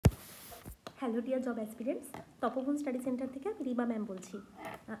Hello dear job aspirants, তপোবন study centre থেকে আমি Rima ma'am বলছি।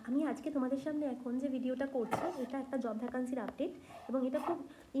 আমি আজকে তোমাদের সামনে এখন যে ভিডিওটা করছি এটা একটা জব ভ্যাকান্সির আপডেট, এবং এটা খুব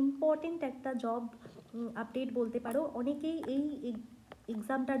ইম্পর্টেন্ট একটা জব আপডেট বলতে পারো। অনেকেই এই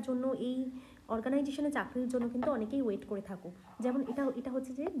এক্সামটার জন্য, এই অর্গানাইজেশনে চাকরির জন্য কিন্তু অনেকেই ওয়েট করে থাকো। যেমন এটা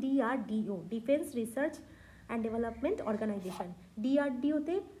হচ্ছে যে DRDO, defence research and development organisation.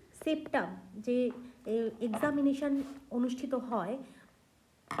 DRDOতে septum যে এক্সামিনেশন অনুষ্ঠিত হয়,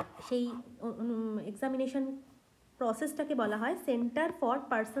 সেই এক্সামিনেশন প্রসেসটাকে বলা হয় centre for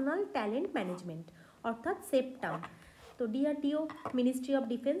personal talent management, অর্থাৎ সেপ্টাম। তো DRDO ministry of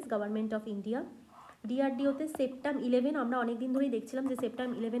defence, government of India. DRDOতে septum 11 আমরা অনেক দিন ধরেই দেখছিলাম যে সেপ্টাম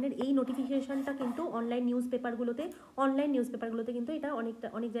 11-এর এই নোটিফিকেশনটা কিন্তু অনলাইন নিউজ পেপারগুলোতে কিন্তু এটা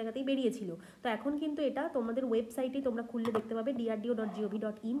অনেক জায়গাতেই বেরিয়েছিল। তো এখন কিন্তু এটা তোমাদের ওয়েবসাইটে তোমরা খুললে দেখতে পাবে,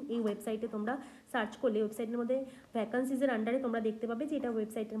 drdo.gov.in। এই ওয়েবসাইটে তোমরা সার্চ করলে ওয়েবসাইটের মধ্যে ভ্যাকান্সিজের আন্ডারে তোমরা দেখতে পাবে যে এটা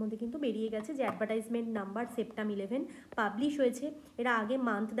ওয়েবসাইটের মধ্যে কিন্তু বেরিয়ে গেছে যে অ্যাডভার্টাইজমেন্ট নাম্বার সেপ্টাম 11 পাবলিশ হয়েছে। এরা আগে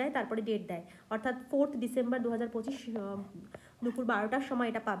মান্থ দেয়, তারপরে ডেট দেয়, অর্থাৎ 4 ডিসেম্বর 2025 দুপুর 12টার সময়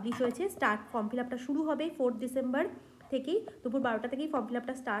এটা পাবলিশ হয়েছে। ফর্ম ফিল আপটা শুরু হবে 4 ডিসেম্বর থেকেই, দুপুর 12টা থেকেই ফর্ম ফিল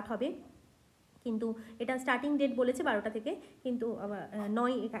আপটা স্টার্ট হবে। কিন্তু এটা স্টার্টিং ডেট বলেছে 12টা থেকে, কিন্তু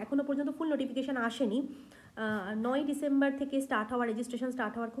 9 এখনও পর্যন্ত ফুল নোটিফিকেশান আসেনি। 9 ডিসেম্বর থেকে রেজিস্ট্রেশন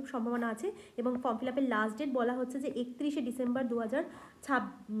স্টার্ট হওয়ার খুব সম্ভাবনা আছে। এবং ফর্ম ফিল আপের লাস্ট ডেট বলা হচ্ছে যে 31শে ডিসেম্বর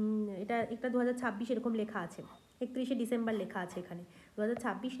 2026 এরকম লেখা আছে। 31শে ডিসেম্বর লেখা আছে এখানে,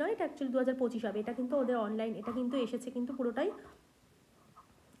 2026 নয়, এটা অ্যাকচুয়ালি 2025 হবে। এটা কিন্তু ওদের অনলাইন, এটা কিন্তু এসেছে কিন্তু পুরোটাই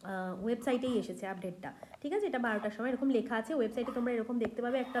ওয়েবসাইটেই এসেছে আপডেটটা, ঠিক আছে। এটা 12টার সময় এরকম লেখা আছে ওয়েবসাইটে, তোমরা এরকম দেখতে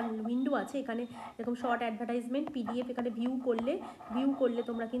পাবে একটা উইন্ডো আছে এখানে, এরকম শর্ট অ্যাডভার্টাইজমেন্ট PDF এখানে ভিউ করলে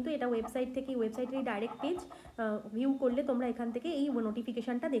তোমরা কিন্তু এটা ওয়েবসাইটের ডাইরেক্ট পেজ ভিউ করলে তোমরা এখান থেকে এই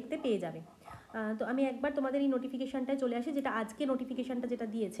নোটিফিকেশানটা দেখতে পেয়ে যাবে। তো আমি একবার তোমাদের এই নোটিফিকেশানটায় চলে আসি, যেটা আজকে নোটিফিকেশানটা যেটা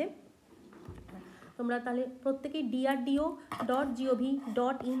দিয়েছে। তোমরা তাহলে প্রত্যেকেই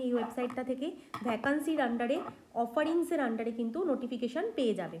drdo.gov.in এই ওয়েবসাইটটা থেকে ভ্যাকান্সির আন্ডারে, অফারিংসের আন্ডারে কিন্তু নোটিফিকেশান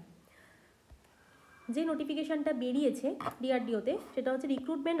পেয়ে যাবে। যে নোটিফিকেশানটা বেরিয়েছে DRDOতে সেটা হচ্ছে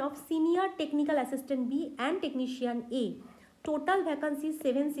recruitment of senior technical assistant B and technician A, total vacancy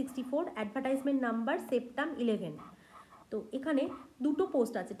 764, advertisement number septum 11। তো এখানে দুটো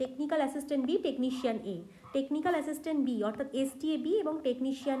পোস্ট আছে, technical assistant B, technician A। Technical assistant B অর্থাৎ STA-B এবং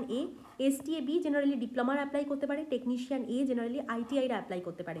technician A। STA-B generally ডিপ্লোমার apply করতে পারে, টেকনিশিয়ান A জেনারেলি ITI-র অ্যাপ্লাই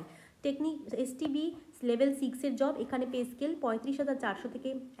করতে পারে। STA-B লেভেল 6-এর জব, এখানে পে স্কেল 35,400 থেকে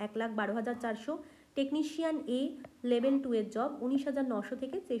 1,12,400। টেকনিশিয়ান A লেভেল 2-এর জব 19,900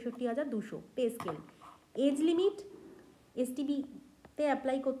 থেকে 63,200 pay scale. Age limit STA-B-তে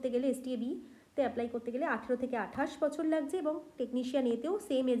apply করতে গেলে 18 থেকে 28 বছর লাগছে, এবং টেকনিশিয়ান এতেও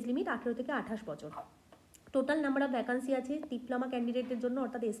সেম এজ লিমিট 18 থেকে 28 বছর। টোটাল নাম্বার অফ ভ্যাকান্সি আছে ডিপ্লোমা ক্যান্ডিডেটদের জন্য,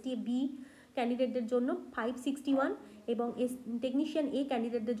 অর্থাৎ STA-B ক্যান্ডিডেটদের জন্য 561, এবং টেকনিশিয়ান A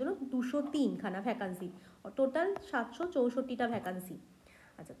ক্যান্ডিডেটদের জন্য 203 খানা ভ্যাকান্সি, টোটাল 764টা ভ্যাকান্সি।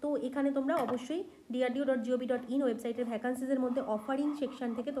 আচ্ছা, তো এখানে তোমরা অবশ্যই drdo.gov.in ওয়েবসাইটের ভ্যাকান্সিজের মধ্যে অফারিং সেকশন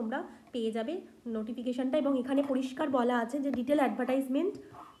থেকে তোমরা পেয়ে যাবে নোটিফিকেশানটা, এবং এখানে পরিষ্কার বলা আছে যে ডিটেল অ্যাডভার্টাইজমেন্ট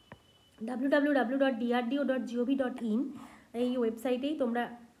www.drdo.gov.in এই ওয়েবসাইটেই তোমরা,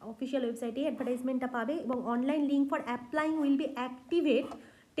 অফিসিয়াল ওয়েবসাইটেই অ্যাডভার্টাইজমেন্টটা পাবে, এবং online link for applying will be activate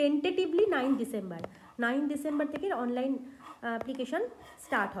tentatively 9 December থেকে অনলাইন অ্যাপ্লিকেশান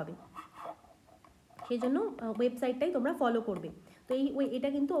স্টার্ট হবে। সেই জন্য ওয়েবসাইটটাই তোমরা ফলো করবে। তো এটা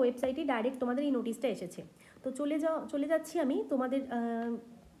কিন্তু ওয়েবসাইটে ডাইরেক্ট তোমাদের এই নোটিশটা এসেছে। তো চলে যাচ্ছি আমি তোমাদের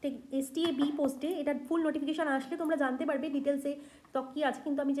STA-B পোস্টে। এটা ফুল নোটিফিকেশান আসলে তোমরা জানতে পারবে ডিটেলসে তো কী আছে,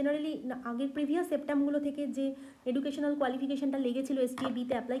 কিন্তু আমি জেনারেলি আগের প্রিভিয়াস সেপ্টামগুলো থেকে যে এডুকেশনাল কোয়ালিফিকেশানটা লেগেছিল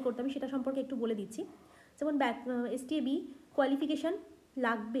STA-B-তে অ্যাপ্লাই করতে, আমি সেটা সম্পর্কে একটু বলে দিচ্ছি। যেমন STA-B কোয়ালিফিকেশান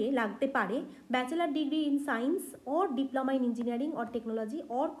লাগতে পারে bachelor degree in science or diploma in engineering or technology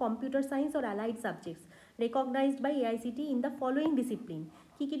or computer science or allied subjects recognized by AICT in the following discipline.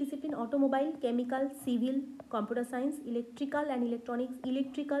 কি discipline? Automobile, chemical, civil, computer science, electrical and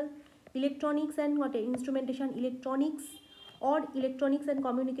electronics and instrumentation, electronics and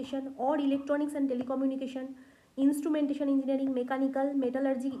communication or electronics and telecommunication, instrumentation engineering, mechanical,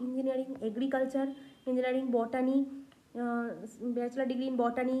 metallurgy engineering, agriculture engineering, বটানি, bachelor degree in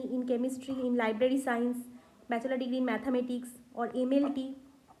botany, in chemistry, in library science, bachelor degree in mathematics or MLT,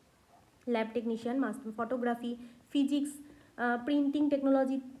 lab technician, master photography, physics, printing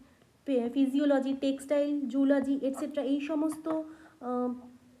technology, physiology, textile, zoology, etc. এই সমস্ত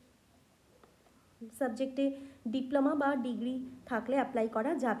সাবজেক্টে diploma বা degree থাকলে apply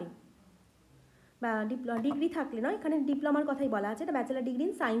করা যাবে, বা degree থাকলে নয়, এখানে ডিপ্লোমার কথাই বলা আছে, এটা ব্যাচেলার ডিগ্রি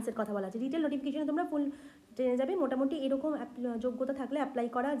ইন সায়েন্সের কথা বলা আছে। ডিটেল নোটিফিকেশনে তোমরা ফুল জেনে যাবে, মোটামুটি এরকম যোগ্যতা থাকলে অ্যাপ্লাই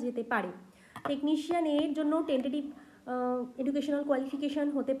করা যেতে পারে। টেকনিশিয়ান এর জন্য টেন্টেটিভ এডুকেশনাল কোয়ালিফিকেশান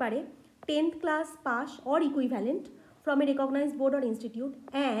হতে পারে 10th class pass or equivalent from a recognized board or institute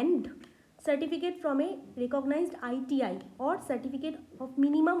and certificate from a recognized ITI or certificate of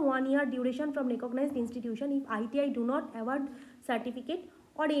minimum 1 year duration from recognized institution if ITI do not award certificate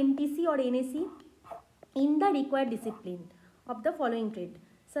or NTC or NAC in the required discipline of the following trade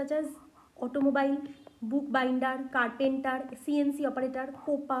such as automobile, bookbinder, carpenter, CNC operator,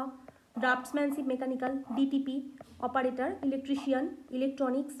 COPA, draftsmanship mechanical, DTP operator, electrician,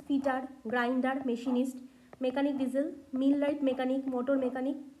 electronics, fitter, grinder, machinist, mechanic diesel, millwright mechanic, motor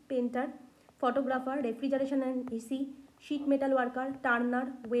mechanic, painter, photographer, refrigeration and AC, sheet metal worker, turner,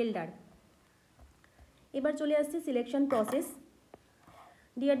 welder। এবার চলে আসছে selection process.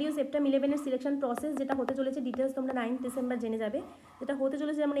 DRDO CEPTAM 11 এর selection process যেটা হতে চলেছে details তোমরা 9 December জেনে যাবে। যেটা হতে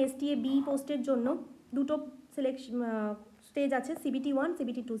চলেছে যেমন STA B পোস্টের জন্য দুটো সিলেকশন স্টেজ আছে, CBT 1,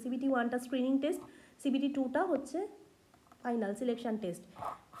 CBT 2। CBT 1টা screening test, CBT 2টা হচ্ছে ফাইনাল সিলেকশন টেস্ট।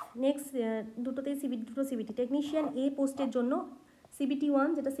 নেক্সট দুটোতেই দুটো CBT। টেকনিশিয়ান A পোস্টের জন্য CBT 1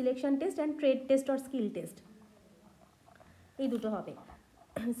 যেটা selection test and trade test or skill test, এই দুটো হবে।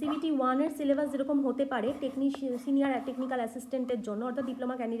 CBT 1 এর সিলেবাস যেরকম হতে পারে সিনিয়র টেকনিক্যাল অ্যাসিস্ট্যান্টের জন্য অর্থাৎ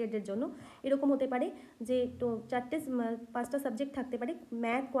ডিপ্লোমা ক্যান্ডিডেটের জন্য এরকম হতে পারে যে তো 5টা সাবজেক্ট থাকতে পারে,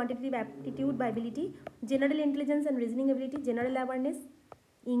 ম্যাথ, কোয়ান্টিটেটিভ অ্যাপটিটিউড বা ability, general intelligence and reasoning ability, general awareness,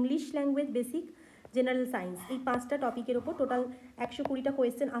 English language basic, general science. এই 5টা টপিকের ওপর টোটাল 120টা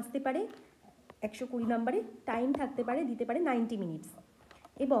কোয়েশ্চেন আসতে পারে, 120 নম্বরে টাইম থাকতে পারে, দিতে পারে 90 মিনিটস।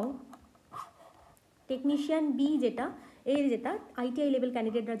 এবং টেকনিশিয়ান বি যেটা ITI লেভেল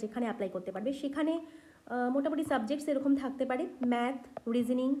ক্যান্ডিডেটরা যেখানে অ্যাপ্লাই করতে পারবে সেখানে মোটামুটি সাবজেক্টস এরকম থাকতে পারে math,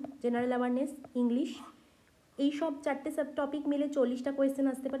 reasoning, general awareness, English, এই সব 4টে সাব টপিক মিলে 40টা কোয়েশ্চেন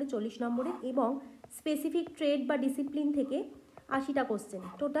আসতে পারে 40 নম্বরে, এবং স্পেসিফিক ট্রেড বা ডিসিপ্লিন থেকে 80টা কোশ্চেন,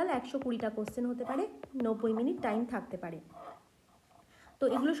 টোটাল 120টা কোশ্চেন হতে পারে, 90 মিনিট টাইম থাকতে পারে। তো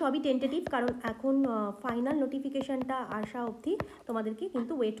এগুলো সবই টেন্টেটিভ, কারণ এখন ফাইনাল নোটিফিকেশানটা আসা অবধি তোমাদেরকে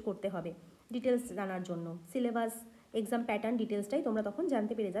কিন্তু ওয়েট করতে হবে ডিটেলস জানার জন্য। সিলেবাস, এক্সাম প্যাটার্ন ডিটেলসটাই তোমরা তখন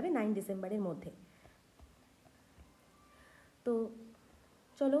জানতে পেরে যাবে 9 ডিসেম্বরের মধ্যে। তো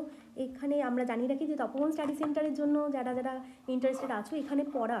চলো এখানে আমরা জানিয়ে রাখি যে তপোবন স্টাডি সেন্টারের জন্য যারা যারা ইন্টারেস্টেড আছো এখানে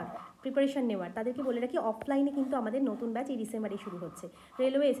পড়ার প্রিপারেশন নেওয়ার, তাদেরকে বলে রাখি অফলাইনে কিন্তু আমাদের নতুন ব্যাচ এই ডিসেম্বরে শুরু হচ্ছে।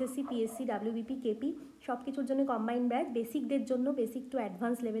 Railway, SSC, PSC, WBP, KP সব কিছুর জন্য কম্বাইন্ড ব্যাচ, বেসিকদের জন্য বেসিক টু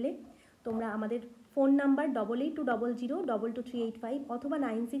অ্যাডভান্স লেভেলে। তোমরা আমাদের ফোন নাম্বার 8820020385 অথবা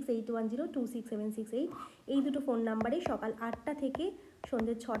 9681026768 এই দুটো ফোন নাম্বারে সকাল 8টা থেকে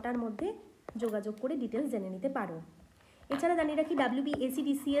সন্ধ্যে 6টার মধ্যে যোগাযোগ করে ডিটেলস জেনে নিতে পারো। এছাড়া জানিয়ে রাখি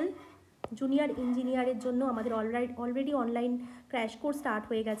WBSSC জুনিয়র ইঞ্জিনিয়ারের জন্য আমাদের already online crash course start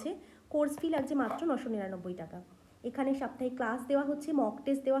হয়ে গেছে। কোর্স ফি লাগছে মাত্র 999 টাকা। এখানে সাপ্তাহিক ক্লাস দেওয়া হচ্ছে, মক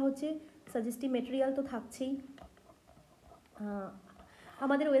টেস্ট দেওয়া হচ্ছে, সাজেস্টিভ মেটেরিয়াল তো থাকছেই।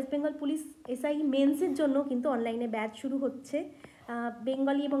 আমাদের ওয়েস্ট বেঙ্গল পুলিশ SI মেন্সের জন্য কিন্তু অনলাইনে ব্যাচ শুরু হচ্ছে।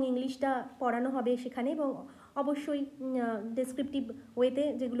 বেঙ্গলি এবং ইংলিশটা পড়ানো হবে সেখানে, এবং অবশ্যই ডেসক্রিপটিভ ওয়েতে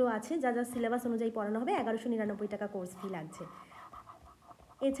যেগুলো আছে যা যা সিলেবাস অনুযায়ী পড়ানো হবে। 1199 টাকা কোর্স ফি লাগছে।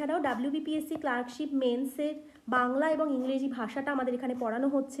 এছাড়াও WBPSC ক্লার্কশিপ মেন্সের বাংলা এবং ইংরেজি ভাষাটা আমাদের এখানে পড়ানো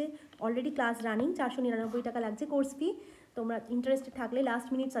হচ্ছে, অলরেডি ক্লাস রানিং, 499 টাকা লাগছে কোর্স ফি। তোমরা ইন্টারেস্টেড থাকলে লাস্ট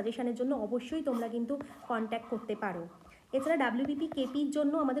মিনিট সাজেশনের জন্য অবশ্যই তোমরা কিন্তু কন্ট্যাক্ট করতে পারো। এছাড়া WBP KPর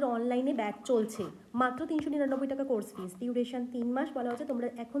জন্য আমাদের অনলাইনে ব্যাচ চলছে, মাত্র 399 টাকা কোর্স ফিস, ডিউরেশন 3 মাস বলা হচ্ছে। তোমরা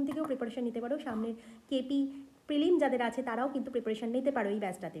এখন থেকেও প্রিপারেশান নিতে পারো, সামনের KP প্রিলিম যাদের আছে তারাও কিন্তু প্রিপারেশান নিতে পারো এই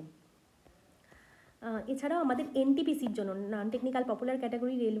ব্যাচটাতে। এছাড়াও আমাদের NTPCর জন্য নন টেকনিক্যাল পপুলার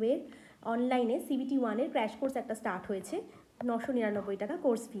ক্যাটাগরি রেলওয়ের অনলাইনে CBT 1-এর ক্র্যাশ কোর্স একটা স্টার্ট হয়েছে, 999 টাকা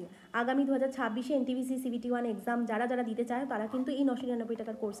কোর্স ফি। আগামী 2026-এ NTPC CBT 1 এক্সাম যারা যারা দিতে চায় তারা কিন্তু এই 999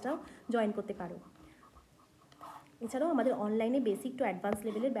 টাকার কোর্সটাও জয়েন করতে পারো। এছাড়াও আমাদের অনলাইনে বেসিক টু অ্যাডভান্স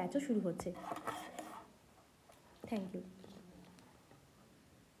লেভেলের ব্যাচও শুরু হচ্ছে। Thank you.